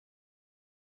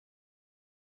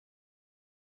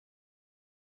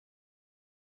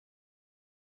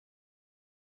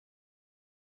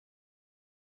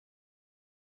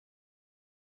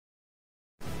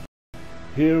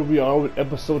Here we are with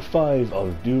episode 5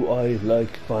 of Do I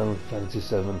Like Final Fantasy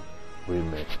VII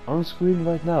Remake. On screen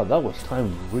right now, that was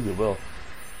timed really well.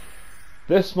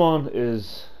 This one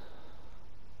is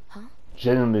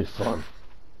genuinely fun.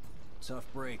 Tough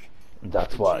break.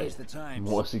 That's why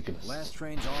more sequels. Last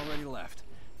train's already left.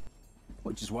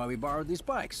 Which is why we borrowed these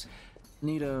bikes.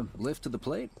 Need a lift to the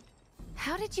plate?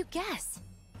 How did you guess?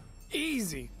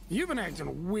 Easy. You've been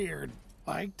acting weird.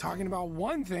 Like talking about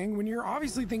one thing when you're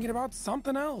obviously thinking about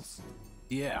something else.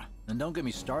 Yeah, and don't get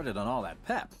me started on all that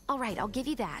pep. All right, I'll give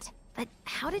you that. But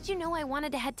how did you know I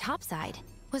wanted to head topside?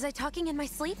 Was I talking in my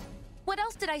sleep? What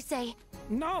else did I say?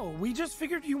 No, we just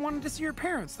figured you wanted to see your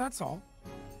parents, that's all.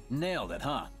 Nailed it,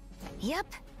 huh? Yep,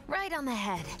 right on the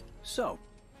head. So,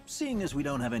 seeing as we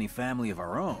don't have any family of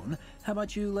our own, how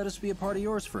about you let us be a part of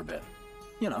yours for a bit?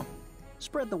 You know,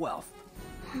 spread the wealth.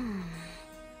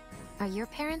 Are your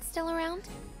parents still around?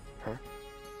 Huh?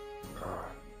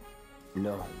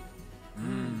 No.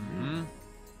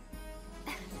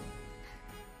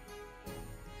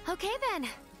 Okay then.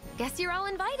 Guess you're all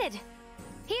invited.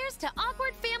 Here's to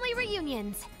awkward family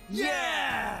reunions.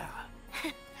 Yeah!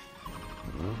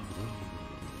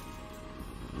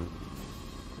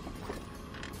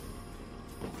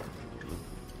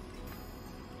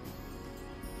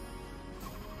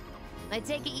 I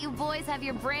take it you boys have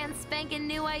your brand spanking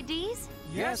new IDs?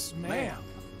 Yes, ma'am.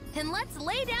 Then let's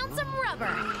lay down some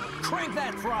rubber. Crank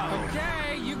that throttle!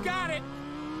 Okay, you got it.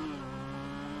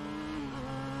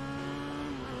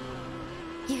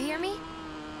 You hear me?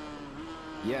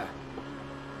 Yeah.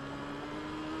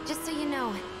 Just so you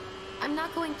know, I'm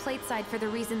not going plateside for the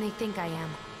reason they think I am.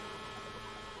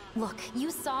 Look,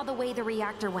 you saw the way the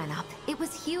reactor went up. It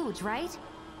was huge, right?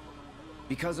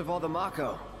 Because of all the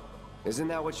Mako. Isn't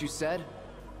that what you said?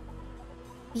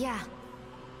 Yeah.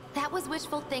 That was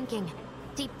wishful thinking.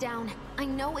 Deep down, I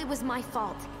know it was my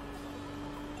fault.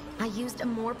 I used a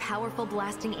more powerful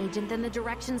blasting agent than the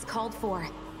directions called for.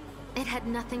 It had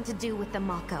nothing to do with the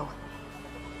Mako.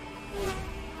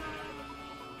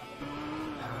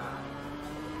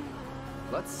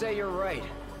 Let's say you're right.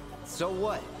 So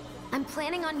what? I'm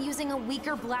planning on using a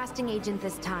weaker blasting agent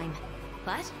this time.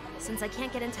 But, since I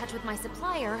can't get in touch with my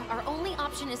supplier, our only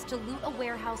option is to loot a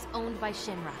warehouse owned by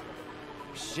Shinra.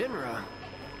 Shinra?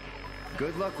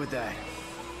 Good luck with that.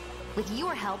 With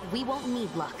your help, we won't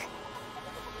need luck.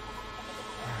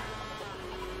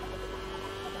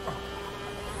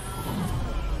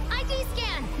 ID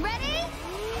scan, ready?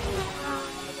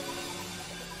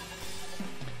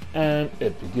 And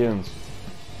it begins.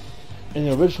 In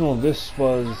the original, this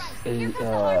was a,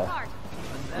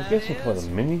 I guess it was a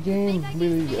mini game,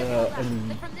 really,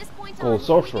 in Gold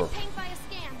Sorcerer.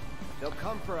 They'll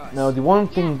come for us. Now, the one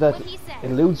thing that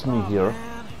eludes me here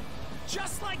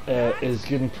is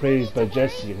getting praised by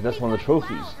Jessie. That's one of the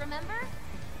trophies.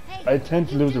 I tend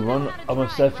to lose the run of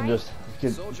myself and just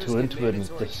get too into it and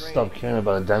just stop caring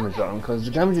about the damage on, because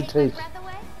the damage you take,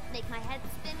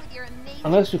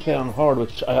 unless you play on hard,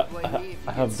 which I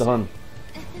have done,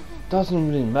 doesn't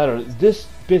really matter. This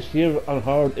bit here on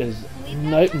hard is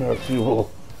nightmare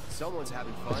fuel,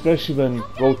 especially when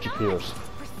Roach appears.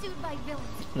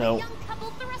 Now,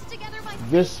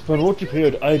 when Roach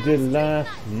appeared, I did laugh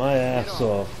my ass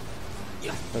off,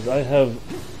 as I have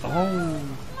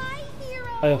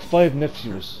 5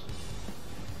 nephews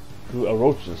who are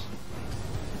roaches,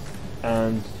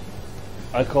 and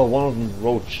I call one of them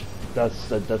Roach. That's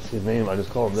his name. I just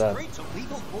call him that.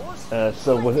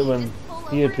 So when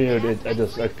he appeared,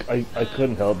 I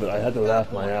couldn't help it. I had to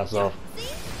laugh my ass off,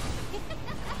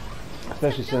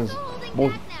 especially since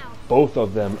both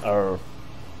of them are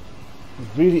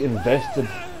really invested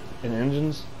in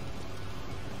engines.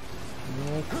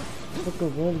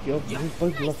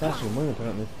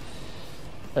 Apparently.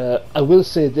 I will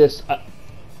say this: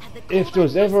 if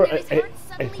there's ever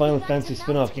a Final Fantasy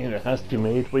spin-off game that has to be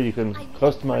made where you can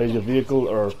customize your vehicle,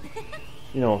 or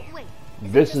you know,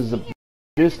 this is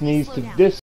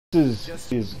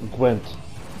Gwent.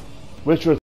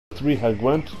 Witcher 3 had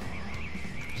Gwent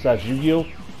 / Yu-Gi-Oh.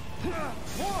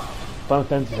 Final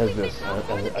Fantasy has this.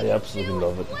 I absolutely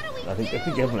love it. I think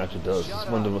everyone actually does. It's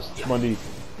one of the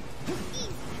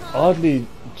oddly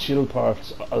chill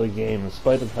parts of the game, in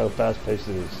spite of how fast-paced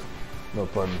it is. No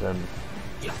pun intended.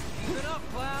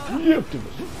 Yep, do it.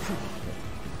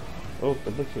 Oh,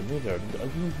 but look at me there. I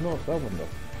didn't know if that one though.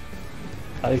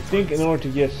 I think in order to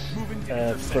get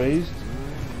praised,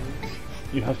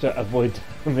 you have to avoid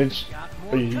damage,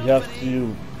 or you have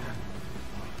to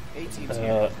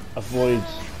avoid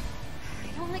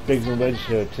Biggs and Wedge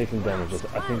here taking damage.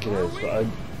 I think it is, but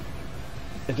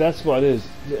if that's what it is,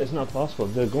 it's not possible.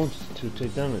 They're going to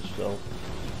take damage, so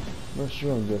I'm not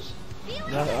sure on this.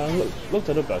 Looked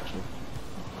it up actually.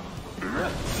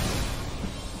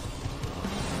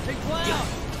 Hey, Cloud!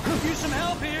 Could use some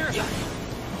help here!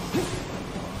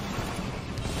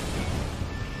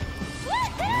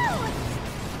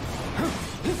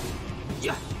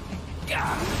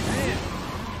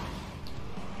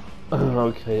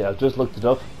 Okay, I just looked it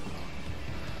up.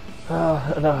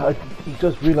 And I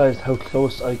just realized how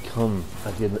close I come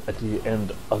at the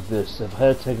end of this. If I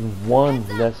had taken one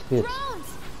less hit,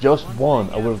 just one,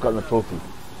 I would have gotten a trophy.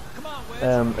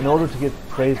 In order to get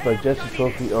praised by Jessie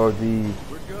trophy or the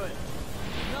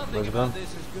where's it gone?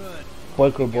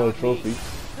 Biker Boy trophy,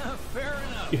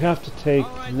 you have to take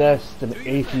less than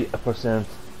 80%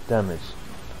 damage.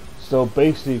 So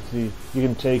basically, you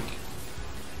can take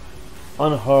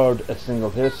on hard a single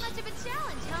hit.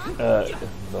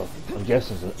 No, I'm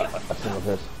guessing it's a single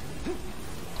hit.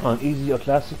 On easy or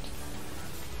classic,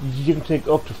 you can take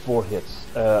up to 4 hits.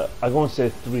 I'm going to say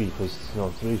 3 because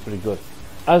 3 is pretty good.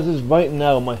 As is right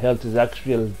now, my health is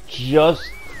actually just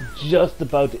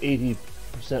about the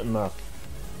 80% mark.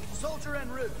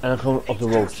 And I'm coming up the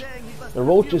roach. The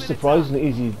roach is surprisingly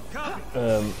easy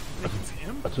to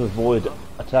avoid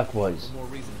attack-wise.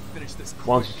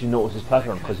 Once you notice his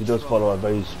pattern, because he does follow a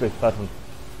very strict pattern.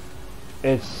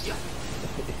 It's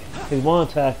his one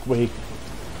attack where he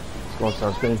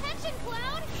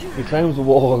he climbs the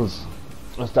walls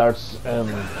and starts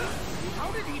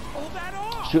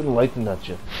shooting lightning at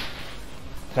you,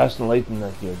 casting lightning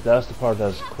at you. That's the part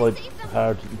that's quite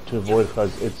hard to avoid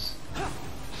because its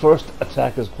first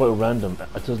attack is quite random.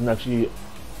 It doesn't actually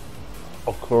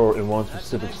occur in one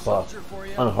specific spot.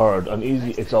 On hard, on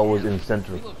easy, it's always in the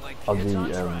center of the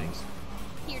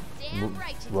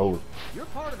road.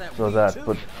 So that,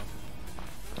 but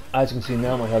as you can see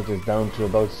now, my health is down to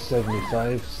about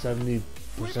 70%.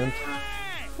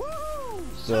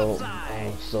 So,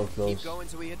 so close. Keep going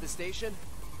till we hit the station?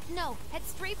 No, head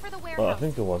straight for the warehouse. Well, I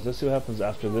think it was. Let's see what happens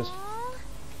after this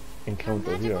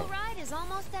encounter here. Ride is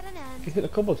almost at an end. You hit a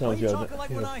couple of times here. Talking like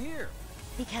we're not here.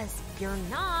 Because you're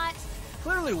not.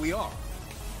 Clearly we are.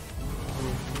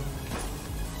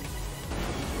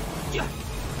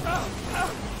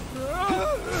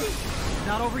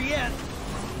 Not over yet.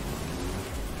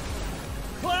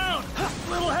 Clown!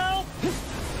 Little help!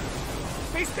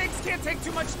 These things can't take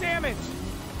too much damage.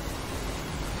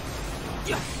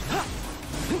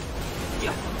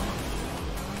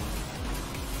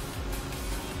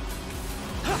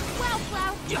 Wow,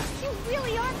 Cloud, you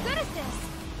really are good at this.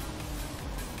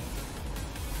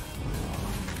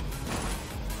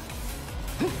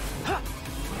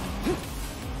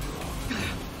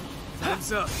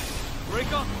 Time's up.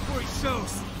 Break off before he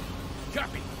shows.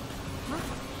 Copy.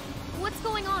 What's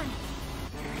going on?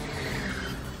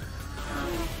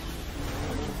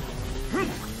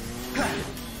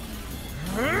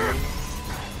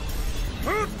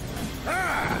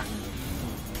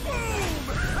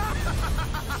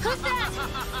 Who's that?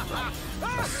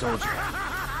 A soldier.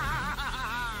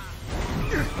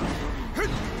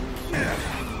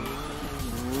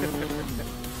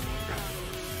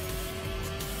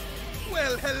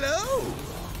 Well, hello!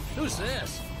 Who's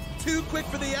this? Too quick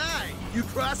for the eye. You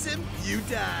cross him, you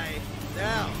die.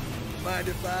 Now, mind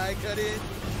if I cut in?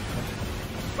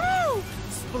 Woo!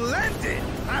 Splendid!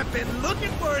 I've been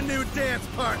looking for a new dance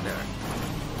partner.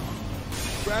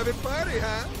 Private party,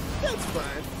 huh? That's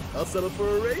fine. I'll settle for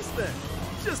a race then.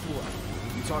 Just one.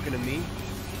 You talking to me?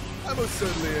 I most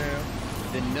certainly am.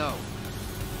 Then no.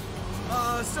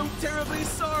 So terribly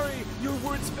sorry. Your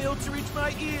words failed to reach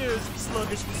my ears,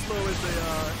 sluggish and slow as they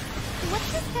are.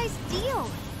 What's this guy's deal?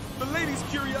 The lady's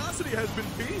curiosity has been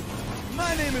piqued.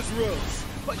 My name is Rose,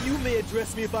 but you may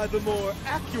address me by the more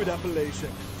accurate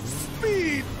appellation,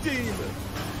 Speed Demon.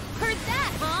 Heard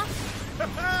that,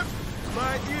 huh?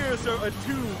 My ears are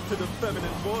attuned to the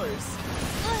feminine voice.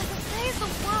 Ugh, this guy is the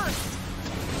worst.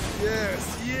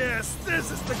 Yes,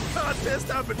 this is the contest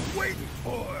I've been waiting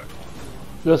for.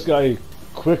 This guy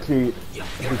quickly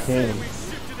became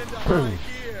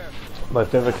my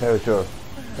favorite character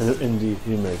in the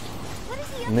remake.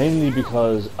 Mainly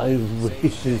because I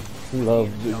really love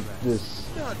this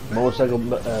motorcycle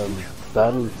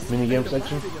battle minigame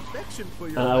section,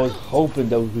 and I was hoping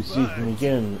that we would see him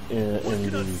again in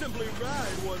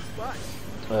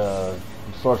the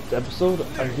first episode,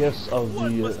 I guess, of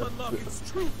the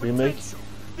remake.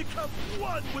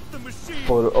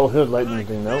 But oh, here's lightning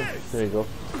thing now. There you go.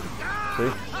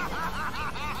 See?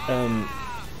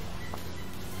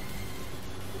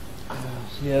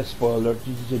 Yeah, spoiler.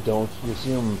 You don't. You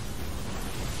see him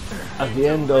at the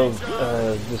end of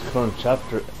this current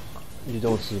chapter. You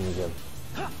don't see him again.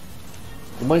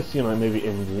 You might see him maybe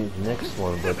in the next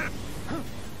one, but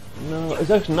No, it's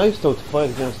actually nice though to fight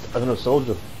against another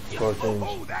soldier for a change.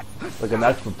 Like an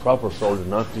actual proper soldier,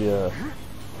 not the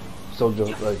soldier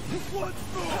like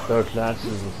third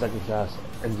classes and second class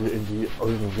in the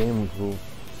original game group.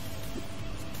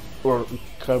 Or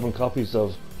carbon copies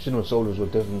of Shinra soldiers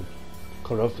with different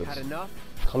colored outfits. Had enough?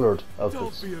 Colored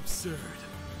outfits. Don't be absurd.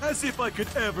 As if I could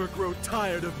ever grow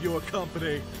tired of your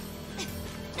company.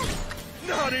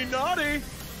 Naughty, naughty!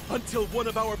 Until one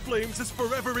of our flames is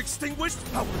forever extinguished,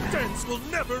 our dance will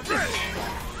never end!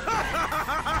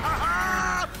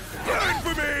 Burn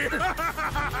for me!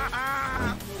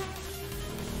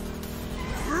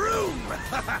 Vroom!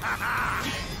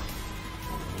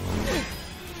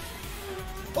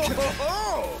 Oh ho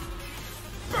ho!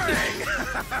 Bang!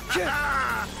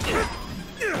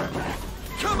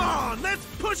 Come on, let's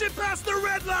push it past the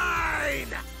red line!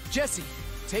 Jessie,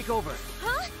 take over.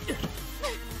 Huh?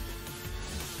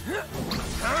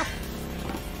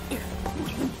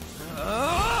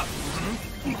 Huh?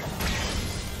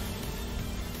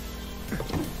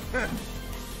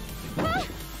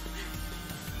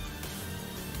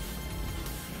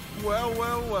 Well,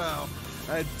 well, well.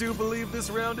 I do believe this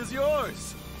round is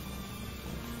yours.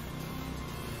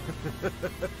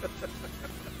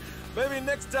 Maybe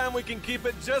next time we can keep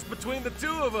it just between the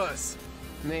two of us.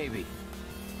 Maybe.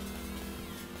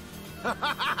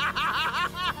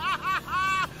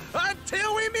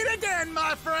 Until we meet again,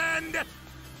 my friend!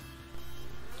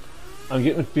 I'm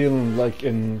getting a feeling like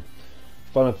in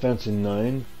Final Fantasy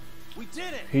IX, We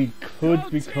did it! he could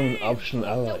become an optional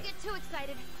ally. Don't get too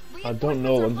excited. I don't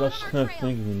know, I'm just Reinforcements are kind of on our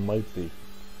thinking he might be.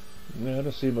 Yeah,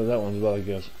 let's see about that one as well, I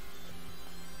guess.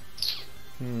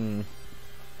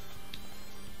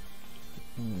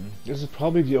 This is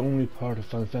probably the only part of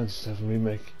Final Fantasy VII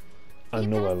Remake I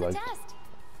know I like.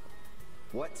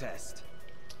 What test?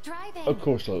 Driving. Of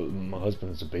course, my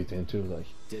husband is a big thing too, like.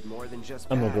 Did more than just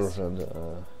And my pass.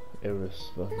 girlfriend, Iris.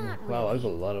 But, Not wow, I have a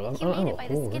really. lot of. You I'm made a it by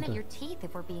the whore, skin aren't of I? your teeth,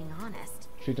 if we're being honest.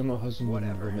 Treated my husband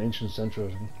Whatever. with an ancient central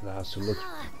glass who looked.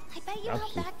 Ah, I bet you held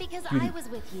Absolutely. back because Beauty. I was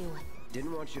with you.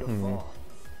 Didn't want you to fall.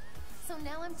 So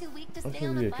now I'm too weak to I stay should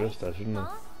on really the address bike? that, shouldn't I?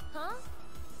 Huh?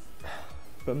 Huh?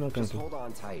 But I'm not going Just to. hold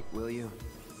on tight, will you?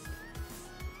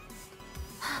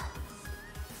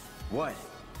 What?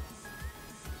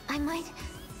 I might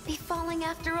be falling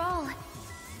after all.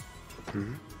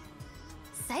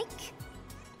 Psych?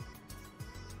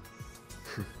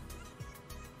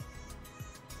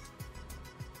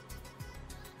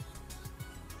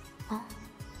 Oh.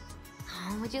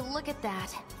 Oh, would you look at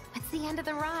that? It's the end of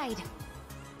the ride.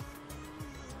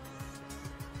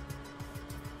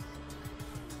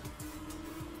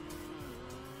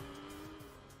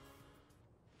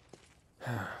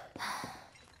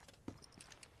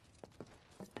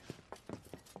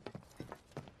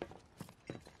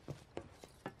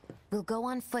 We'll go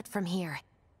on foot from here.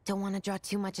 Don't want to draw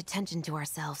too much attention to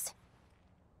ourselves.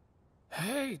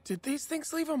 Hey, did these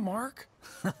things leave a mark?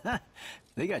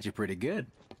 They got you pretty good.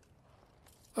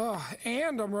 Ugh,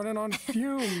 and I'm running on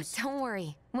fumes. Don't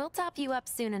worry, we'll top you up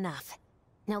soon enough.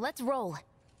 Now let's roll.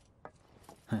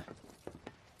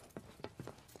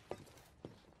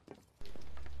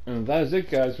 And that is it,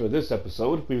 guys, for this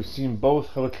episode. We've seen both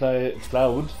how a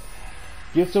Cloud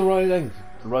gives a ride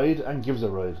and gives a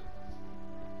ride.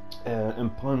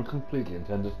 And pun completely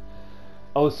intended.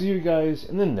 I'll see you guys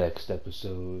in the next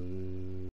episode.